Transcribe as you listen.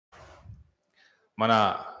మన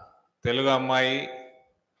తెలుగు అమ్మాయి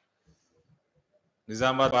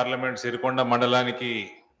నిజామాబాద్ పార్లమెంట్ సిరికొండ మండలానికి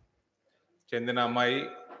చెందిన అమ్మాయి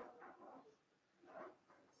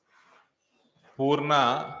పూర్ణ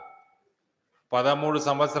 13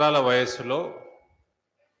 సంవత్సరాల వయస్సులో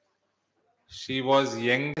she was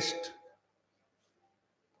youngest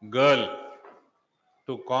girl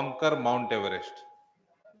to conquer mount Everest.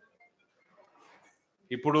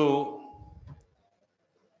 ఇప్పుడు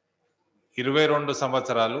 22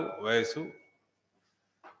 సంవత్సరాలు వయసు.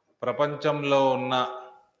 ప్రపంచంలో ఉన్న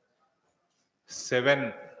 7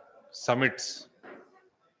 సమిట్స్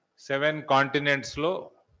 7 కాంటినెంట్స్లో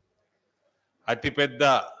అతిపెద్ద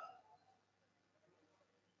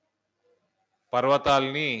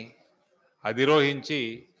పర్వతాల్ని అధిరోహించి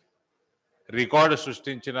రికార్డు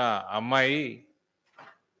సృష్టించిన అమ్మాయి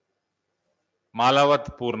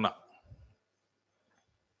మాలవత్ పూర్ణ.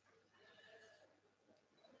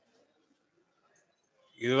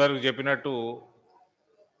 ఇదివరకు చెప్పినట్టు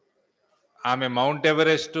ఆమె మౌంట్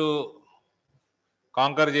ఎవరెస్ట్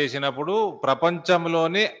కాంకర్ చేసినప్పుడు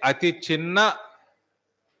ప్రపంచంలోనే అతి చిన్న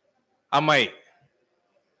అమ్మాయి.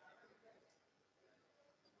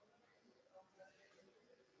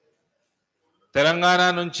 తెలంగాణ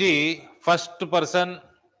నుంచి first person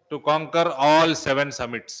to conquer all 7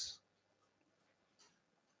 summits.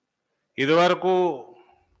 ఇదివరకు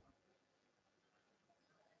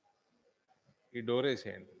ఈ డోర్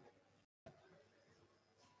వేసేయండి.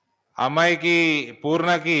 అమ్మాయికి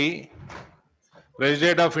పూర్ణకి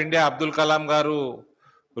president of India Abdul Kalam గారు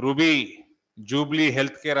ruby Jubilee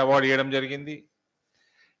health care award ఇవ్వడం జరిగింది.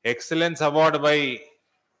 ఎక్సలెన్స్ అవార్డు బై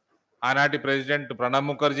ఆనాటి ప్రెసిడెంట్ ప్రణబ్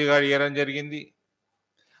ముఖర్జీ గారు ఇవ్వడం జరిగింది.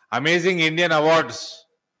 అమేజింగ్ ఇండియన్ అవార్డ్స్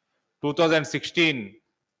 2016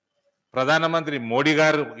 ప్రధానమంత్రి మోడీ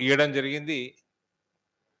గారు ఇవ్వడం జరిగింది.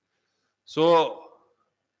 సో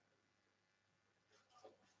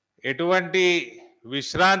ఎటువంటి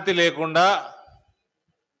విశ్రాంతి లేకుండా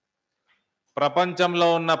ప్రపంచంలో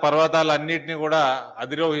ఉన్న పర్వతాలన్నిటినీ కూడా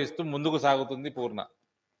అధిరోహిస్తూ ముందుకు సాగుతుంది పూర్ణ.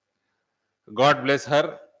 God bless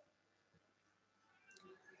her.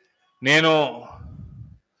 నేను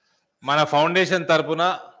మన ఫౌండేషన్ తరపున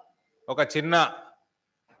ఒక చిన్న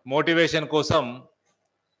మోటివేషన్ కోసం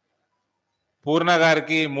పూర్ణ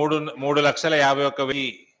గారికి 3,51,000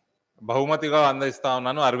 బహుమతిగా అందిస్తా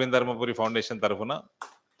ఉన్నాను అరవింద్ ధర్మపురి ఫౌండేషన్ తరఫున.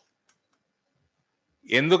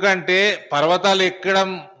 ఎందుకంటే పర్వతాలు ఎక్కడం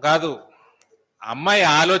కాదు, అమ్మాయి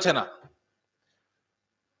ఆలోచన.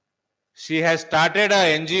 She has started a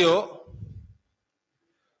NGO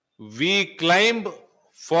we climb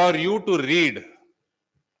for you to read.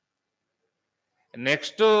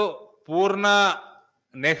 Next Purna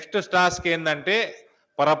next task ఏంటంటే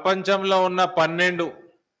ప్రపంచంలో ఉన్న 14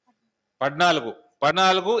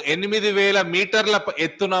 8,000 మీటర్ల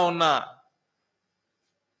ఎత్తున ఉన్న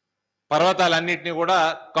పర్వతాలన్నింటినీ కూడా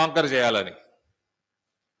కాంకర్ చేయాలని.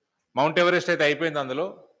 మౌంట్ ఎవరెస్ట్ అయితే అయిపోయింది. అందులో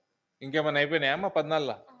ఇంకేమైనా అయిపోయినాయా అమ్మ?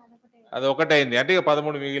 14 అది ఒకటి అయింది, అంటే ఇక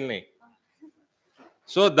 13 మిగిలినాయి.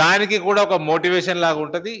 సో దానికి కూడా ఒక మోటివేషన్ లాగా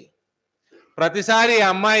ఉంటుంది. ప్రతిసారి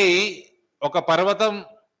అమ్మాయి ఒక పర్వతం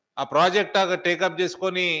ఆ ప్రాజెక్ట్ టేకప్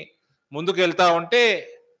చేసుకొని ముందుకు వెళ్తా ఉంటే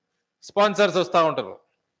స్పాన్సర్స్ వస్తూ ఉంటారు.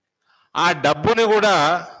 ఆ డబ్బుని కూడా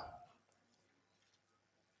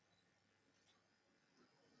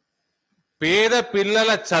పేద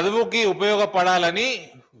పిల్లల చదువుకి ఉపయోగపడాలని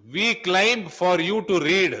వి climb for you to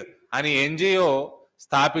read అని ఎన్జిఓ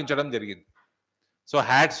స్థాపించడం జరిగింది. So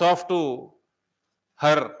hats off to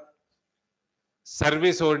her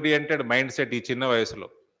service oriented mind set ఈ చిన్న వయసులో.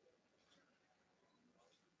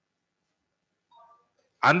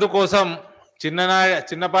 అందుకోసం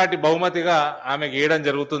చిన్నపాటి బహుమతిగా ఆమెకి ఇవ్వడం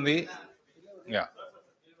జరుగుతుంది.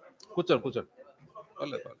 కూర్చోండి.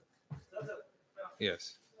 Yes,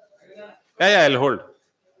 I'll hold.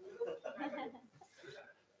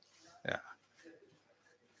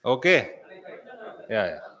 Okay,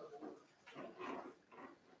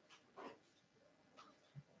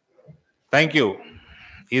 thank you.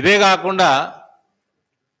 ఇదే కాకుండా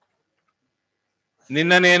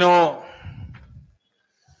నిన్న నేను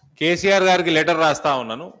కేసీఆర్ గారికి లెటర్ రాస్తా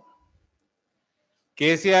ఉన్నాను.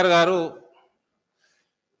 కేసీఆర్ గారు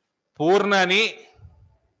పూర్ణని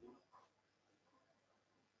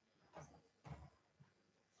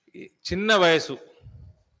చిన్న వయసు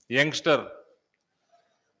యంగ్స్టర్,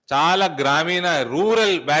 చాలా గ్రామీణ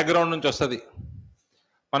రూరల్ బ్యాక్గ్రౌండ్ నుంచి వస్తుంది.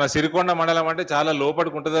 మన సిరికొండ మండలం అంటే చాలా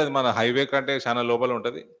లోపలికి ఉంటుంది, అది మన హైవే కంటే చాలా లోపల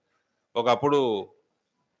ఉంటుంది. ఒకప్పుడు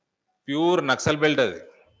ప్యూర్ నక్సల్ బెల్ట్ అది.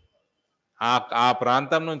 ఆ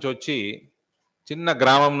ప్రాంతం నుంచి వచ్చి, చిన్న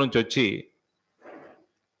గ్రామం నుంచి వచ్చి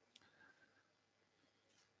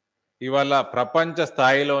ఇవాళ ప్రపంచ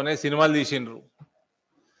స్థాయిలోనే సినిమాలు తీసిండ్రు.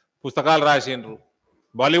 పుస్తకాలు రాసిండ్రు.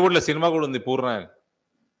 బాలీవుడ్లో సినిమా కూడా ఉంది, పూర్ణ అని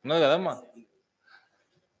ఉన్నది కదమ్మా.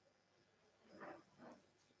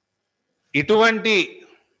 ఇటువంటి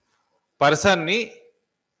పర్సన్ని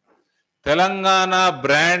తెలంగాణ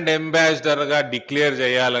బ్రాండ్ అంబాసిడర్గా డిక్లేర్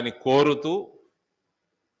చేయాలని కోరుతూ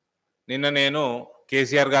నిన్న నేను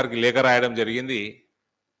కేసీఆర్ గారికి లేఖ రాయడం జరిగింది.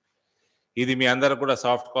 ఇది మీ అందరూ కూడా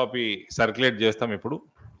సాఫ్ట్ కాపీ సర్క్యులేట్ చేస్తాం. ఇప్పుడు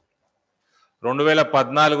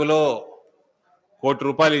 2014లో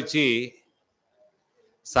 ₹1 కోటి ఇచ్చి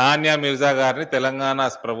సానియా మిర్జా గారిని తెలంగాణ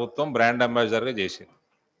ప్రభుత్వం బ్రాండ్ అంబాసిడర్గా చేసింది.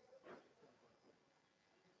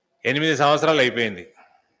 8 సంవత్సరాలు అయిపోయింది.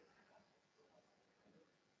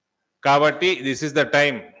 కాబట్టి దిస్ ఇస్ ద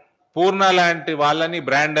టైం. పూర్ణ లాంటి వాళ్ళని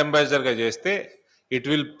బ్రాండ్ అంబాసిడర్గా చేస్తే it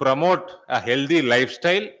will promote a healthy life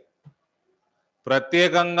style.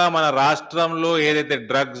 ప్రత్యేకంగా మన రాష్ట్రంలో ఏదైతే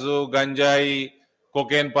డ్రగ్స్, గంజాయి,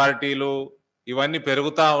 కొకేన్ పార్టీలు ఇవన్నీ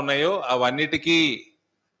పెరుగుతూ ఉన్నాయో అవన్నిటికీ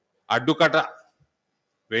అడ్డుకట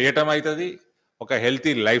వేయటం అవుతుంది. ఒక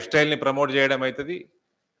హెల్తీ లైఫ్ స్టైల్ని ప్రమోట్ చేయడం అవుతుంది.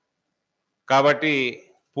 కాబట్టి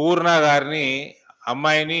పూర్ణ గారిని,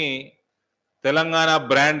 అమ్మాయిని తెలంగాణ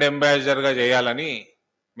బ్రాండ్ అంబాసిడర్గా చేయాలని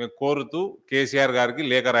మేము కోరుతూ కేసీఆర్ గారికి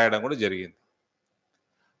లేఖ రాయడం కూడా జరిగింది.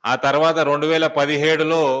 ఆ తర్వాత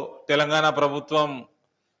 2017లో తెలంగాణ ప్రభుత్వం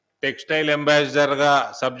టెక్స్టైల్ అంబాసిడర్గా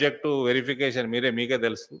సబ్జెక్టు వెరిఫికేషన్ మీకే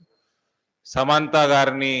తెలుసు, సమంత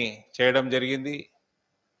గారిని చేయడం జరిగింది.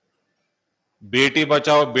 బేటీ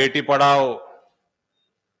బచావ్ బేటీ పడావ్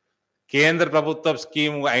కేంద్ర ప్రభుత్వ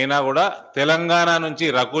స్కీమ్ అయినా కూడా తెలంగాణ నుంచి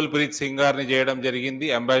రకుల్ ప్రీత్ సింగ్ గారిని చేయడం జరిగింది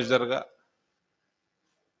అంబాసిడర్గా.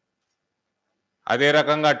 అదే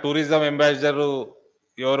రకంగా టూరిజం అంబాసిడర్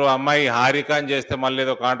ఎవరో అమ్మాయి హారికాని చేస్తే మళ్ళీ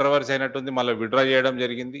ఏదో కాంట్రవర్సీ అయినట్టుంది, మళ్ళీ విడ్రా చేయడం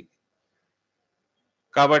జరిగింది.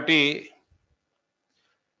 కాబట్టి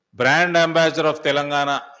బ్రాండ్ అంబాసిడర్ ఆఫ్ తెలంగాణ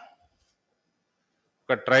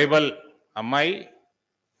ఒక ట్రైబల్ అమ్మాయి,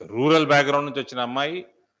 రూరల్ బ్యాక్గ్రౌండ్ నుంచి వచ్చిన అమ్మాయి,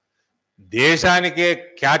 దేశానికే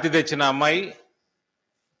ఖ్యాతి తెచ్చిన అమ్మాయి,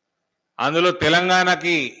 అందులో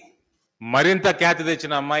తెలంగాణకి మరింత ఖ్యాతి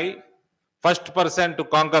తెచ్చిన అమ్మాయి, first person to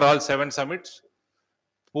conquer all 7 summits.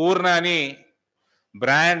 పూర్ణని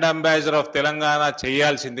brand ambassador of Telangana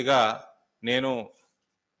చేయాల్సిందిగా నేను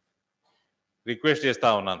రిక్వెస్ట్ చేస్తా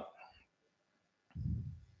ఉన్నాను.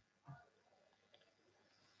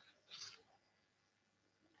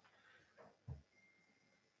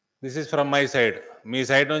 This is from my side. Me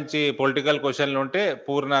side నుంచి పొలిటికల్ క్వశ్చన్లు ఉంటే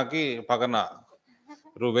పూర్ణకి పక్కన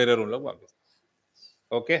వేరే రూమ్లోకి పంపిస్తాను.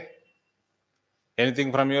 Okay,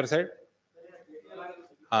 anything from your side?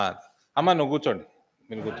 అమ్మ నువ్వు కూర్చోండి,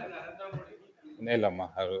 మీరు కూర్చోండి. నేలమ్మా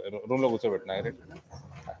రూమ్లో కూర్చోబెట్టినా,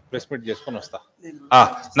 ప్రెస్ మీట్ చేసుకొని వస్తా.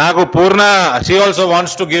 నాకు పూర్ణ, she also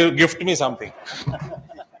wants to gift me something.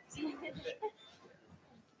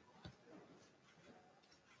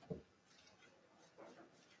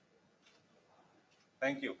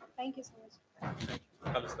 Thank you. Thank you so much.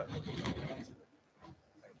 కలుస్తా.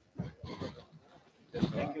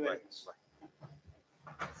 Thank you very much.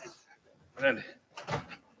 రండి.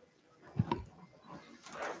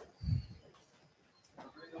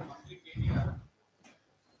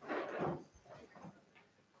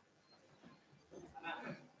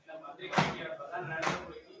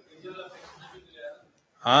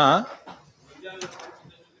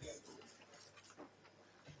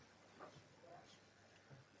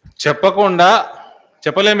 చెప్పకుండా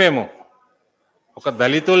చెప్పలేమేమో. ఒక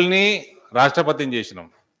దళితుల్ని రాష్ట్రపతిని చేసినాం,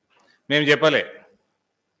 మేము చెప్పలే.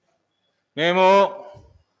 మేము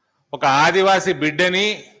ఒక ఆదివాసి బిడ్డని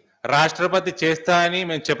రాష్ట్రపతి చేస్తా అని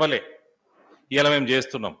మేము చెప్పలే. ఇలా మేము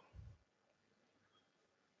చేస్తున్నాం.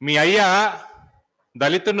 మీ అయ్యా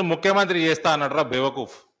దళితుడిని ముఖ్యమంత్రి చేస్తా అన్నాడు రా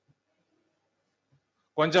బేవకూఫ్.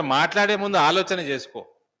 కొంచెం మాట్లాడే ముందు ఆలోచన చేసుకో,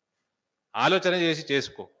 ఆలోచన చేసి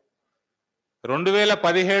చేసుకో.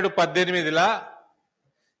 2017-18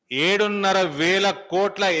 7,500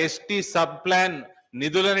 కోట్ల ఎస్టీ సబ్ ప్లాన్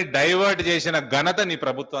నిధులని డైవర్ట్ చేసిన ఘనత నీ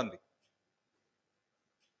ప్రభుత్వానికి.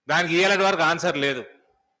 దానికి ఏలాంటి వరకు ఆన్సర్ లేదు.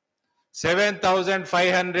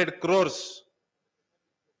 7,500 crores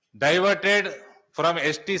diverted from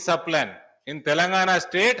ST sub plan in Telangana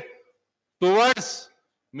state towards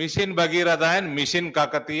Mission Bhagiratha and Mission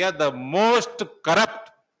Kakatiya, the most corrupt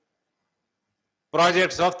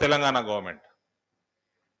projects of Telangana government.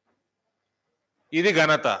 ఇది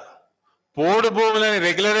ఘనత. పోడు భూములని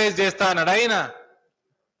రెగ్యులరైజ్ చేస్తా అన్నాడా ఆయన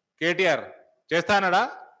కేటీఆర్? చేస్తా అన్నాడా?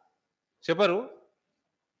 చెప్పరు,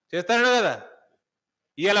 చేస్తాడు కదా.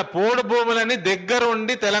 ఇలా పోడు భూములని దగ్గర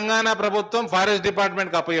ఉండి తెలంగాణ ప్రభుత్వం ఫారెస్ట్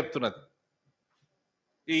డిపార్ట్మెంట్కి అప్పచెప్తున్నది.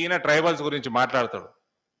 ఈయన ట్రైబల్స్ గురించి మాట్లాడతాడు.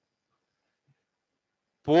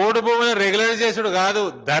 పోడు భూములను రెగ్యులరైజ్ చేసుడు కాదు,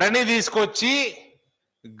 ధరణి తీసుకొచ్చి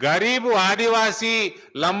గరీబు ఆదివాసీ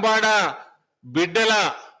లంబాడ బిడ్డల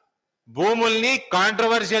భూముల్ని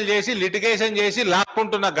కాంట్రవర్షియల్ చేసి లిటిగేషన్ చేసి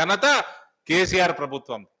లాక్కుంటున్న ఘనత కేసీఆర్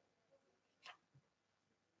ప్రభుత్వం.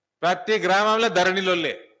 ప్రతి గ్రామంలో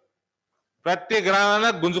ధరణిలొల్లే, ప్రతి గ్రామంలో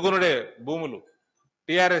గుంజుకునుడే భూములు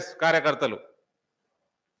టిఆర్ఎస్ కార్యకర్తలు.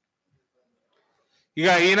 ఇక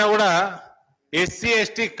ఈయన కూడా ఎస్సీ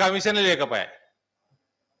ఎస్టీ కమిషన్ లేకపోయాయి.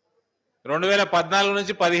 2014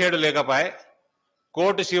 నుంచి 17 లేకపోయాయి.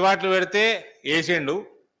 కోర్టు శివాట్లు పెడితే వేసిండు,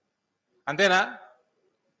 అంతేనా?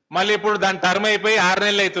 మళ్ళీ ఇప్పుడు దాని టర్మ్ అయిపోయి 6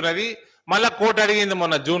 నెలలు అవుతున్నది. మళ్ళా కోర్టు అడిగింది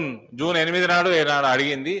మొన్న జూన్ 8 నాడు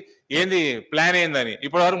అడిగింది ఏంది ప్లాన్ ఏందని.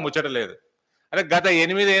 ఇప్పటి వరకు ముచ్చట లేదు. అరే గత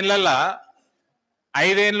 8 ఏళ్లలో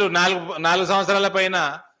 5 ఏళ్ళు 4 సంవత్సరాల పైన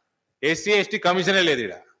ఎస్సీ ఎస్టీ కమిషనే లేదు.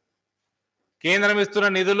 ఇక్కడ కేంద్రం ఇస్తున్న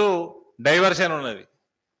నిధులు డైవర్షన్ ఉన్నది.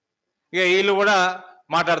 ఇక వీళ్ళు కూడా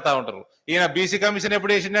మాట్లాడుతూ ఉంటారు. ఈయన బీసీ కమిషన్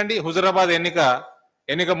ఎప్పుడు వేసిండండి? హుజురాబాద్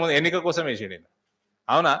ఎన్నిక కోసం వేసిండు ఈయన.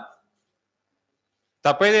 అవునా?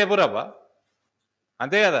 తప్పైతే ఎప్పుడబ్బా,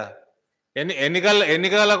 అంతే కదా.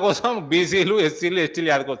 ఎన్నికల కోసం బీసీలు ఎస్సీలు ఎస్టీలు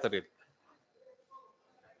యాదకొస్తారు.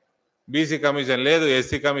 బీసీ కమిషన్ లేదు,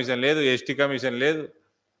 ఎస్సీ కమిషన్ లేదు, ఎస్టీ కమిషన్ లేదు.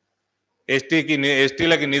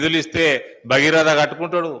 ఎస్టీలకి నిధులు ఇస్తే భగీరథ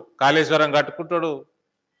కట్టుకుంటాడు, కాళేశ్వరం కట్టుకుంటాడు,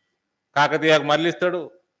 కాకతీయకు మరలిస్తాడు.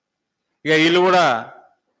 ఇక వీళ్ళు కూడా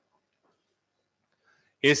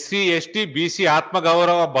ఎస్సీ ఎస్టీ బీసీ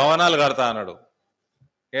ఆత్మగౌరవ భవనాలు కడతా అన్నాడు.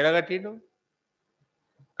 ఏడ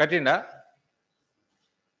కట్టిండా?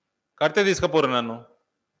 కడితే తీసుకుపోరు, నన్ను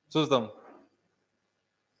చూస్తాం.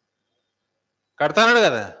 కడతాన్నాడు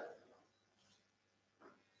కదా.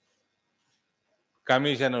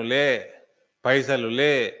 కమిషను లే, పైసలు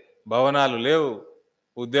లే, భవనాలు లేవు,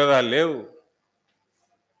 ఉద్యోగాలు లేవు.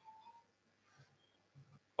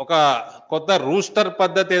 ఒక కొత్త రూస్టర్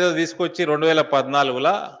పద్ధతి ఏదో తీసుకొచ్చి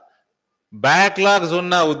 2014లో బ్యాక్లాగ్స్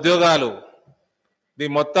ఉన్న ఉద్యోగాలు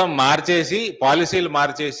మొత్తం మార్చేసి, పాలసీలు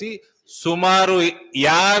మార్చేసి సుమారు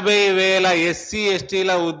 50,000 ఎస్సీ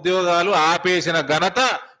ఎస్టీల ఉద్యోగాలు ఆపేసిన ఘనత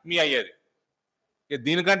మీ అయ్యేది.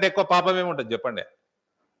 దీనికంటే ఎక్కువ పాపం ఏముంటుంది చెప్పండి?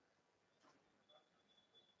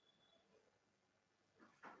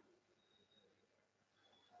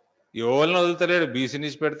 ఎవరిని వదులుతలేడు. బీసీని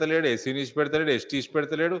ఇచ్చి పెడతలేడు, ఎస్సీని ఇచ్చి పెడతలేడు, ఎస్టీ ఇచ్చి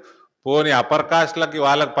పెడతలేడు. పోనీ అప్పర్ కాస్ట్లకి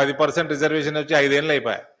వాళ్ళకి 10% రిజర్వేషన్ వచ్చి 5 ఏళ్ళు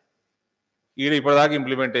అయిపోయాయి. ఈడ ఇప్పటిదాకా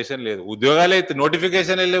ఇంప్లిమెంటేషన్ లేదు. ఉద్యోగాలు అయితే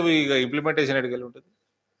నోటిఫికేషన్ లేవు, ఇక ఇంప్లిమెంటేషన్ ఎక్కడికి ఉంటుంది?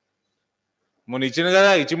 మొన్న ఇచ్చింది కదా,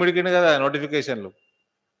 ఇచ్చిమిడికింది కదా నోటిఫికేషన్లు.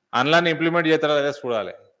 అన్లాన్ని ఇంప్లిమెంట్ చేస్తారా లేదా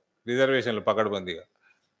చూడాలి. రిజర్వేషన్లు పకడ్బందీగా.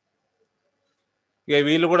 ఇక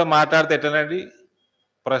వీళ్ళు కూడా మాట్లాడితే ఎట్లనండి?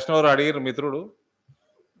 ప్రశ్న ఎవరు అడిగారు మిత్రుడు,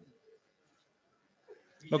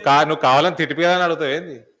 నువ్వు కావాలని తిట్టిపోయాలని అడుగుతావు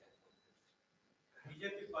ఏంది?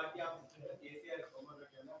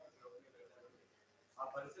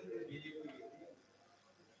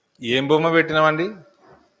 ఏం బొమ్మ పెట్టినామండి?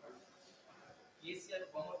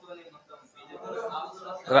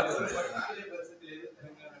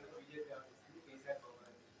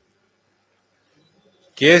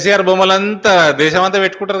 కేసీఆర్ బొమ్మలంతా దేశమంతా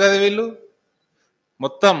పెట్టుకుంటారు కదా వీళ్ళు.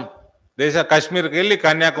 మొత్తం కాశ్మీర్కి వెళ్ళి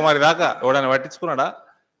కన్యాకుమారి దాకా ఎవడన్నా పట్టించుకున్నాడా?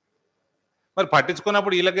 మరి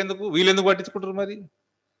పట్టించుకున్నప్పుడు వీళ్ళెందుకు పట్టించుకుంటారు మరి?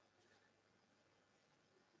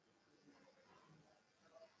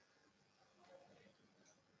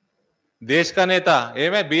 దేశ్ కా నేత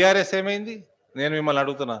బీఆర్ఎస్ ఏమైంది? నేను మిమ్మల్ని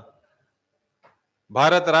అడుగుతున్నా.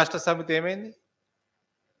 భారత రాష్ట్ర సమితి ఏమైంది?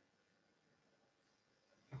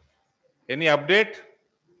 Any update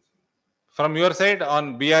from your side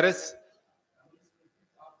on BRS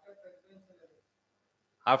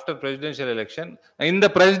after presidential election? In the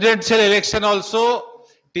presidential election also,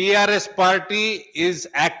 TRS party is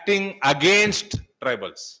acting against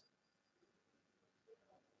tribals.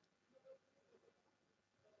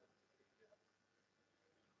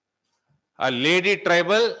 A lady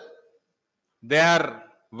tribal, they are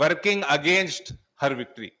working against her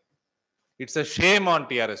victory. It's a shame on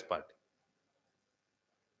TRS party.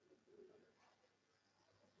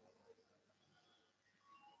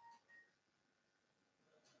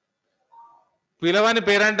 పిలవని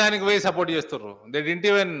పేరంటానికి పోయి support చేస్తున్నారు. They didn't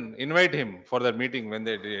even invite him for that meeting when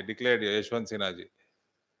they declared Yashwant Sinha ji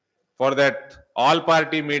for that all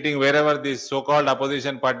party meeting where ever this so called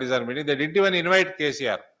opposition parties are meeting. They didn't even invite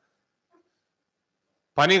KCR.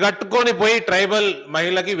 పని కట్టుకొని పోయి tribal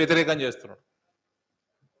మహిళకి వ్యతిరేకం చేస్తున్నాడు.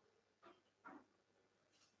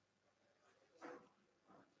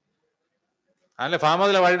 అందులో form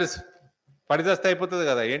హౌస్లో పడిచేస్తే అయిపోతుంది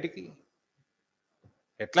కదా. ఏంటికి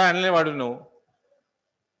ఎట్లా అనలే వాడు నువ్వు?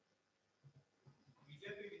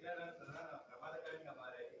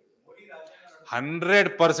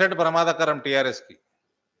 100% ప్రమాదకరం టీఆర్ఎస్కి.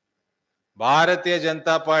 భారతీయ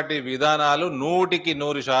జనతా పార్టీ విధానాలు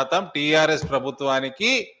 100% టిఆర్ఎస్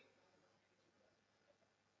ప్రభుత్వానికి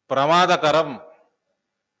ప్రమాదకరం.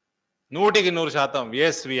 100%.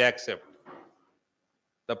 Yes, we accept.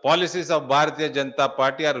 The policies of Bharatiya Janata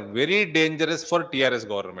Party are very dangerous for TRS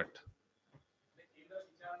government.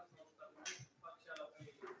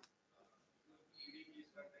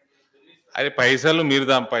 అది పైసలు మీరు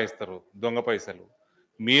సంపాదిస్తారు, దొంగ పైసలు.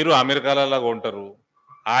 మీరు అమెరికాలలో కొంటారు,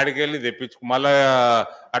 ఆడికెళ్ళి తెప్పించు, మళ్ళా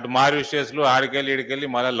అటు మారిషియస్లు ఆడికెళ్ళి ఈడికెళ్ళి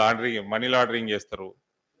మళ్ళీ మనీ లాండరింగ్ చేస్తారు.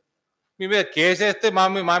 మీ మీద కేసు వేస్తే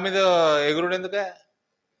మా మీద ఎగురుడు ఎందుకే?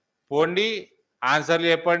 పోండి, ఆన్సర్లు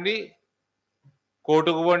చెప్పండి,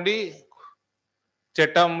 కోర్టుకు పోండి,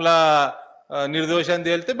 చట్టంలో నిర్దోషం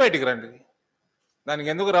తేలితే బయటికి రండి. దానికి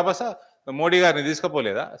ఎందుకు రభస? మోడీ గారిని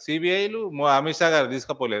తీసుకుపోలేదా? సిబిఐలు అమిత్ షా గారిని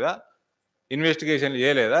తీసుకుపోలేదా? ఇన్వెస్టిగేషన్లు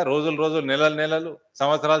చేయలేదా? రోజులు నెలలు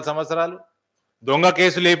సంవత్సరాలు దొంగ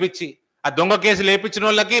కేసులు లేపించి, ఆ దొంగ కేసులు లేపించిన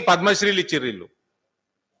వాళ్ళకి పద్మశ్రీలు ఇచ్చిర్రు వీళ్ళు.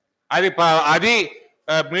 అది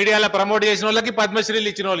మీడియాలో ప్రమోట్ చేసిన వాళ్ళకి పద్మశ్రీలు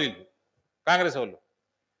ఇచ్చిన వాళ్ళు వీళ్ళు, కాంగ్రెస్ వాళ్ళు,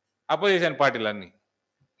 అపోజిషన్ పార్టీలన్నీ.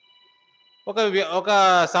 ఒక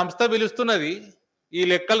సంస్థ పిలుస్తున్నది, ఈ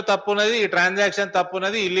లెక్కలు తప్పున్నది, ఈ ట్రాన్సాక్షన్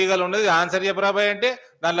తప్పున్నది, ఇల్లీగల్ ఉన్నది, ఆన్సర్ చెప్పరాబాయ్ అంటే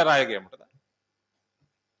దాంట్లో రాయకేముంటుందా?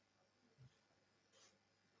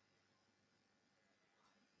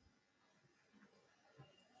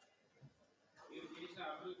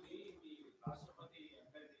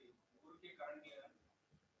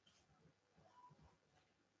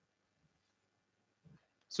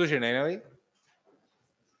 చూసిండి ఆయన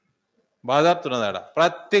బాధాపుతున్నది. ఆడ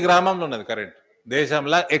ప్రతి గ్రామంలో ఉన్నది కరెంట్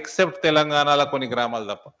దేశంలో, ఎక్సెప్ట్ తెలంగాణలో కొన్ని గ్రామాలు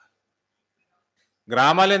తప్ప.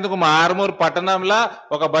 గ్రామాలు ఎందుకు, మా ఆర్మూర్ పట్టణంలో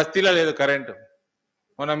ఒక బస్తీలో లేదు కరెంటు.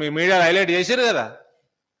 మొన్న మీ మీడియా హైలైట్ చేసిరు కదా.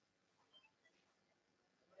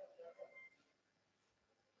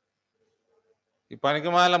 ఈ పనికి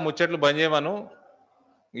మాల ముచ్చట్లు బంద్ చేయమను,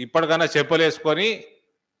 ఇప్పటికన్నా చెప్పులేసుకొని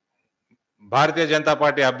భారతీయ జనతా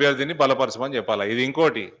పార్టీ అభ్యర్థిని బలపరచమని చెప్పాలి. ఇది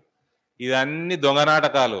ఇంకోటి, ఇది అన్ని దొంగ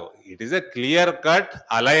నాటకాలు. It is a clear cut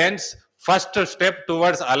alliance, first step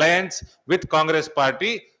towards alliance with Congress party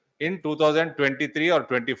in 2023 or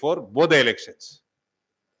 24 both the elections.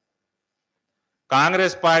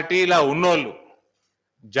 Congress పార్టీలా ఉన్నోళ్ళు,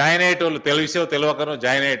 జాయిన్ అయ్యేటోళ్ళు, తెలిసో తెలియకనో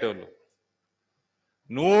జాయిన్ అయ్యేటోళ్ళు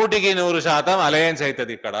 100% అలయన్స్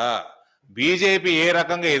అవుతుంది. ఇక్కడ బీజేపీ ఏ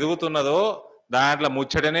రకంగా ఎదుగుతున్నదో దాంట్లో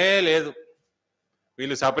ముచ్చటనే లేదు.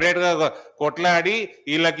 వీళ్ళు సపరేట్గా కొట్లాడి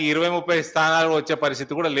వీళ్ళకి 20-30 స్థానాలు వచ్చే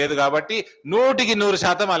పరిస్థితి కూడా లేదు. కాబట్టి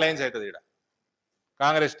 100% అలయన్స్ అవుతుంది ఇక్కడ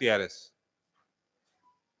కాంగ్రెస్ టిఆర్ఎస్.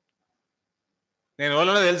 నేను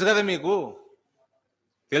వాళ్ళలో తెలుసు కదా, మీకు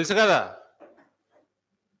తెలుసు కదా,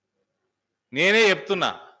 నేనే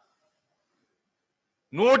చెప్తున్నా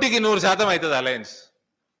 100% అవుతుంది అలయన్స్.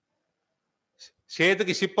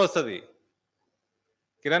 చేతికి షిప్ వస్తుంది.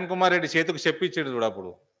 కిరణ్ కుమార్ రెడ్డి చేతికి చెప్పిచ్చాడు చూడు,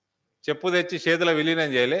 అప్పుడు చెప్పు తెచ్చి చేతిలో విలీనం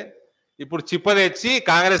చేయలే, ఇప్పుడు చిప్ప తెచ్చి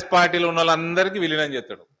కాంగ్రెస్ పార్టీలో ఉన్న వాళ్ళందరికీ విలీనం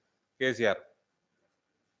చేస్తాడు కేసీఆర్.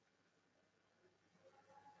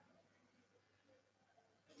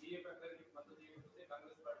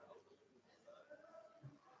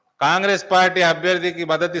 కాంగ్రెస్ పార్టీ అభ్యర్థికి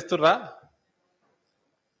మద్దతు ఇస్తున్నారా?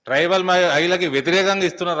 ట్రైబల్ మహిళకి వ్యతిరేకంగా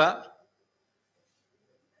ఇస్తున్నారా?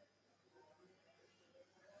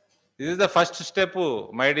 This is the first step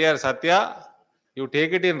my dear Satya, you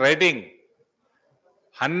take it in writing.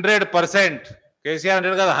 100% KCR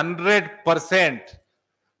 100 కాదు, 100%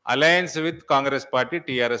 alliance with Congress party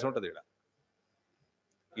TRS ఉంటుంది ఇక్కడ.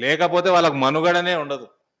 లేకపోతే వాళ్ళకు మనుగడనే ఉండదు,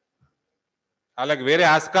 వాళ్ళకి వేరే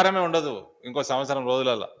ఆస్కారమే ఉండదు ఇంకో సంవత్సరం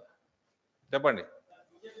రోజులలో. చెప్పండి.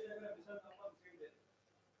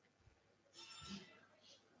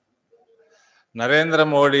 నరేంద్ర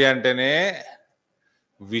మోడీ అంటేనే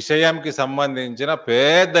విషయంకి సంబంధించిన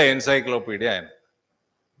పెద్ద ఎన్సైక్లోపీడియా ఆయన.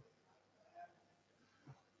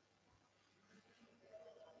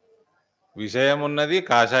 విషయం ఉన్నది,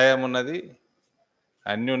 కాషాయం ఉన్నది,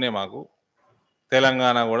 అన్నీ ఉన్నాయి మాకు.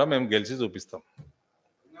 తెలంగాణ కూడా మేము గెలిచి చూపిస్తాం.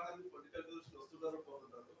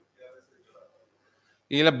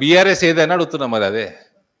 ఇలా బీఆర్ఎస్ ఏదైనా అడుగుతున్నాం మరి. అదే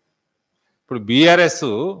ఇప్పుడు బీఆర్ఎస్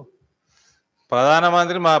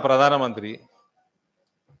ప్రధానమంత్రి మా ప్రధానమంత్రి,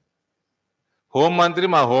 హోంమంత్రి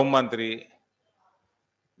మా హోంమంత్రి,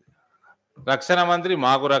 రక్షణ మంత్రి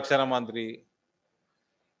మాకు రక్షణ మంత్రి.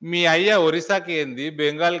 మీ అయ్యా ఒరిస్సాకి ఏంది,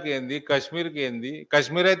 బెంగాల్కి ఏంది, కాశ్మీర్కి ఏంది?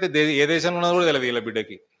 కాశ్మీర్ అయితే ఏ దేశంలో ఉన్నది కూడా తెలియదు వీళ్ళ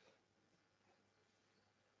బిడ్డకి.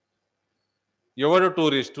 ఎవరు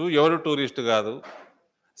టూరిస్టు, ఎవరు టూరిస్టు కాదు.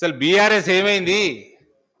 అసలు బీఆర్ఎస్ ఏమైంది?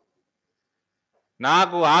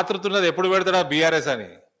 నాకు ఆతృతున్నది ఎప్పుడు పెడతాడా బీఆర్ఎస్ అని.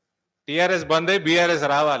 టీఆర్ఎస్ బంద్ అయి బీఆర్ఎస్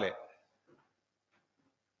రావాలి,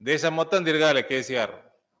 దేశం మొత్తం తిరగాలి కేసీఆర్.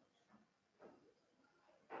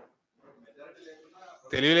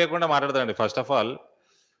 తెలివి లేకుండా మాట్లాడతారండి. ఫస్ట్ ఆఫ్ ఆల్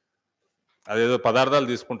అదేదో పదార్థాలు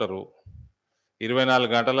తీసుకుంటారు, 24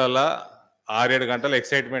 గంటలల్లా 6-7 గంటలు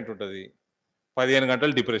ఎక్సైట్మెంట్ ఉంటుంది, 15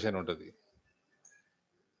 గంటలు డిప్రెషన్ ఉంటుంది.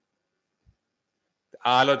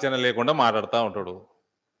 ఆలోచన లేకుండా మాట్లాడుతూ ఉంటాడు.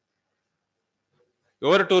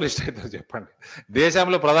 ఎవరు టూరిస్ట్ అవుతారు చెప్పండి?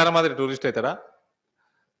 దేశంలో ప్రధానమంత్రి టూరిస్ట్ అవుతారా?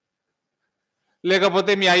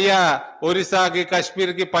 లేకపోతే మీ అయ్యా ఒరిస్సాకి,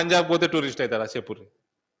 కాశ్మీర్కి, పంజాబ్ పోతే టూరిస్ట్ అవుతారా? చెప్పుర్రి.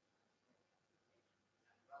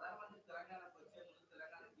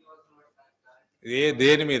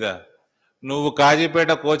 దేని మీద? నువ్వు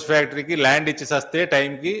కాజీపేట కోచ్ ఫ్యాక్టరీకి ల్యాండ్ ఇచ్చి సస్తే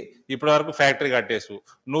టైంకి ఇప్పటి వరకు ఫ్యాక్టరీ కట్టేసు.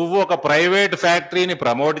 నువ్వు ఒక ప్రైవేట్ ఫ్యాక్టరీని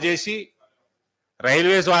ప్రమోట్ చేసి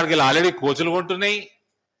రైల్వేస్ వాడికి ఆల్రెడీ కోచులు కొంటున్నాయి.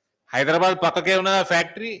 హైదరాబాద్ పక్కకే ఉన్న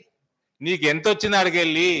ఫ్యాక్టరీ. నీకు ఎంత వచ్చింది ఆడికి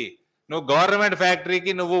వెళ్ళి? నువ్వు గవర్నమెంట్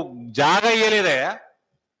ఫ్యాక్టరీకి నువ్వు జాగా ఇయ్యలేదయా?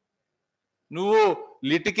 నువ్వు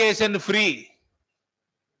లిటికేషన్ ఫ్రీ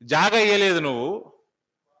జాగా ఇయ్యలేదు.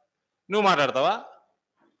 నువ్వు మాట్లాడతావా?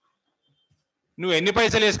 నువ్వు ఎన్ని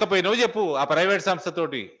పైసలు వేసుకపోయినావు చెప్పు ఆ ప్రైవేట్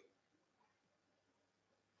సంస్థతోటి.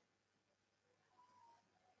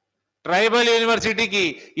 ట్రైబల్ యూనివర్సిటీకి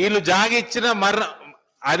వీళ్ళు జాగిచ్చిన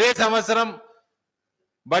అదే సంవత్సరం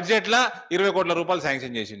బడ్జెట్లా 20 కోట్ల రూపాయలు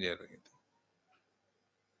శాంక్షన్ చేసింది జరిగింది.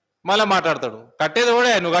 మళ్ళా మాట్లాడతాడు. కట్టేది కూడా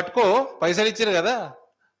నువ్వు కట్టుకో, పైసలు ఇచ్చారు కదా.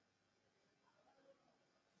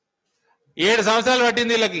 7 సంవత్సరాలు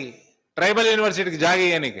పట్టింది వీళ్ళకి ట్రైబల్ యూనివర్సిటీకి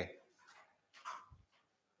జాగీయనికి.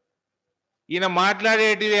 ఈయన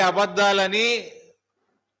మాట్లాడేటివి అబద్ధాలని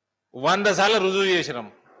 100 సార్లు రుజువు చేసినాం.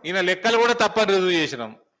 ఈయన లెక్కలు కూడా తప్పని రుజువు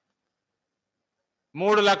చేసినాం.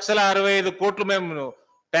 3,65,000 కోట్లు మేము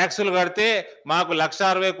ట్యాక్సులు కడితే మాకు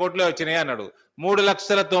 1,60,000 కోట్లే వచ్చినాయి అన్నాడు.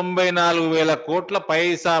 3,94,000 కోట్ల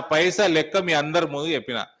పైసా లెక్క మీ అందరి ముందు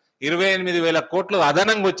చెప్పిన. 28,000 కోట్లు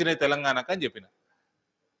అదనంగా వచ్చినాయి తెలంగాణకు అని చెప్పిన.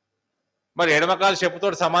 మరి ఎడమకాలు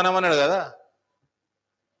చెప్పుతోటి సమానం అన్నాడు కదా,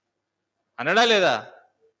 అన్నాడా లేదా?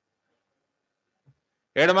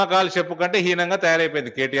 ఎడమకాలు చెప్పు కంటే హీనంగా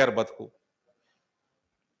తయారైపోయింది కేటీఆర్ బతుకు.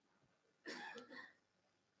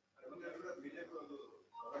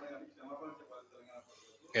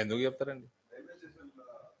 ఎందుకు చెప్తారండి?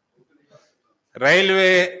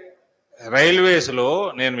 రైల్వేస్ లో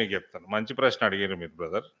నేను మీకు చెప్తాను. మంచి ప్రశ్న అడిగారు మీరు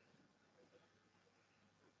బ్రదర్.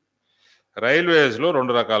 రైల్వేస్ లో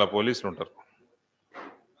 2 రకాల పోలీసులు ఉంటారు.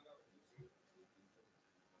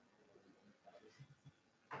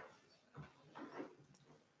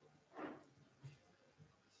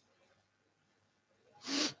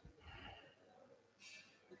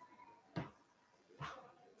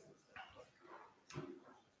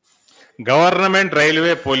 Government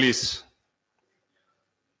railway police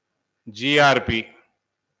GRP,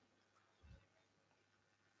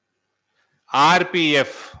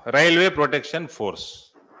 RPF railway protection force.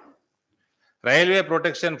 Railway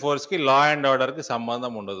protection force కి లా అండ్ ఆర్డర్ కి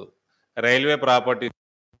సంబంధం ఉండదు. రైల్వే ప్రాపర్టీ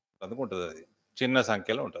ఉంటుంది, అది చిన్న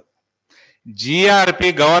సంఖ్యలో ఉంటుంది. GRP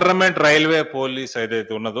గవర్నమెంట్ రైల్వే పోలీస్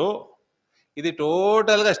ఏదైతే ఉన్నదో ఇది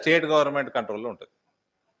టోటల్ గా స్టేట్ గవర్నమెంట్ కంట్రోల్లో ఉంటుంది.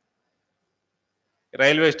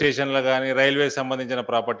 రైల్వే స్టేషన్లో కానీ రైల్వే సంబంధించిన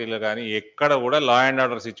ప్రాపర్టీలో కానీ ఎక్కడ కూడా లా అండ్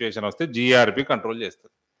ఆర్డర్ సిచ్యువేషన్ వస్తే GRP కంట్రోల్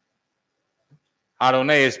చేస్తుంది. ఆడ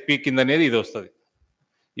ఉన్న SP కింద అనేది ఇది వస్తుంది.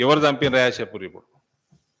 ఎవరు చంపిన రాయా చెప్పురు? ఇప్పుడు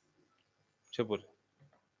చెప్పురు,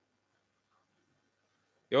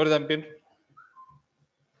 ఎవరు చంపిన?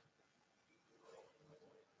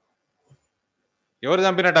 ఎవరు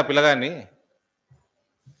చంపినట్టు ఆ పిల్లగాన్ని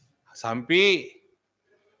చంపి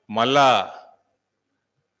మళ్ళా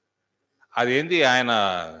అదేంది ఆయన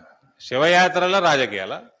శివయాత్రలో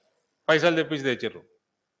రాజకీయాల పైసలు తెప్పించి తెచ్చారు.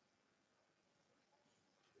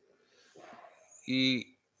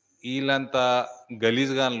 వీళ్ళంతా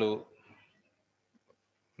గలీజ్గాన్లు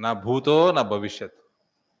నా భూతో నా భవిష్యత్.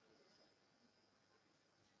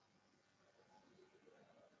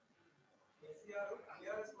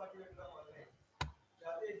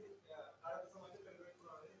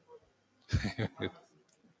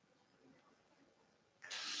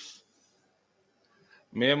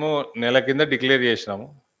 మేము నెల కింద డిక్లేర్ చేసినాము,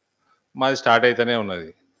 మాది స్టార్ట్ అయితేనే ఉన్నది.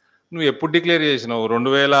 నువ్వు ఎప్పుడు డిక్లేర్ చేసినావు?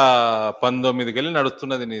 2019కి వెళ్ళి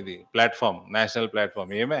నడుస్తున్నది నీది ప్లాట్ఫామ్, నేషనల్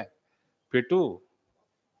ప్లాట్ఫామ్. ఏమే పెట్టు,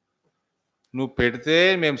 నువ్వు పెడితే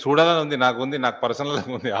మేము చూడాలని ఉంది. నాకు పర్సనల్గా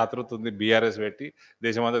ఉంది, ఆతృత ఉంది. BRS పెట్టి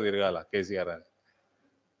దేశమంతా తిరగాల కేసీఆర్ అని.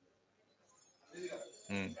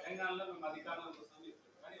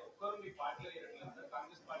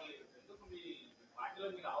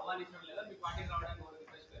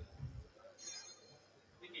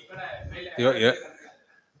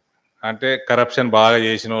 అంటే కరప్షన్ బాగా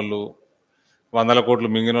చేసిన వాళ్ళు, 100 కోట్లు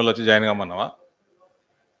మింగిన వాళ్ళు వచ్చి జాయిన్ కమ్మన్నావా?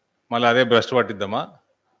 మళ్ళీ అదే భ్రష్టు పట్టిద్దామా?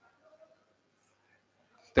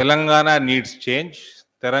 Telangana needs change,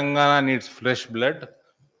 Telangana needs fresh blood,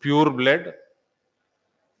 pure blood.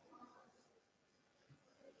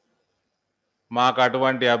 మాకు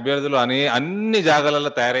అటువంటి అభ్యర్థులు అన్ని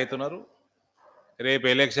జాగాలలో తయారవుతున్నారు. రేపు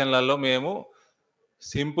ఎలక్షన్లలో మేము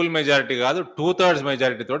సింపుల్ మెజారిటీ కాదు 2/3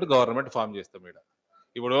 మెజారిటీ తోటి గవర్నమెంట్ ఫామ్ చేస్తాం.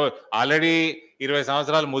 ఇప్పుడు ఆల్రెడీ 20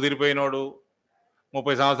 సంవత్సరాలు ముదిరిపోయినోడు,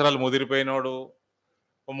 30 సంవత్సరాలు ముదిరిపోయినోడు,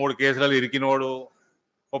 3 కేసులలో ఇరికినోడు,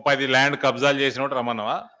 10 ల్యాండ్ కబ్జాలు చేసినోడు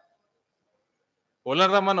రమ్మన్నవా?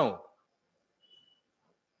 ఓళ్ళని రమ్మను.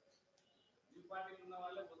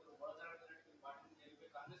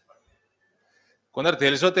 కొందరు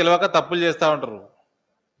తెలుసో తెలియక తప్పులు చేస్తూ ఉంటారు.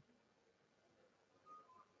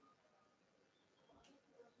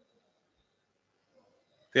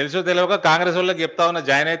 తెలుసో తెలియక కాంగ్రెస్ వాళ్ళకి చెప్తా ఉన్నా,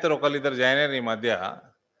 జాయిన్ అవుతారు, ఒకళ్ళిద్దరు జాయిన్ అయ్యారు ఈ మధ్య.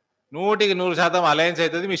 100% అలయన్స్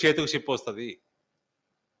అవుతుంది, మీ చేతికి షిప్ వస్తుంది.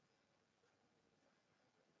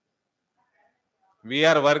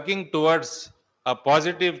 We are working towards a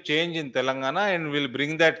positive change in Telangana and will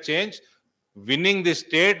bring that change, winning the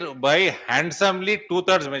state by handsomely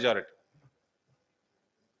 2/3 majority.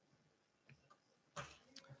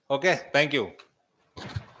 Okay, thank you.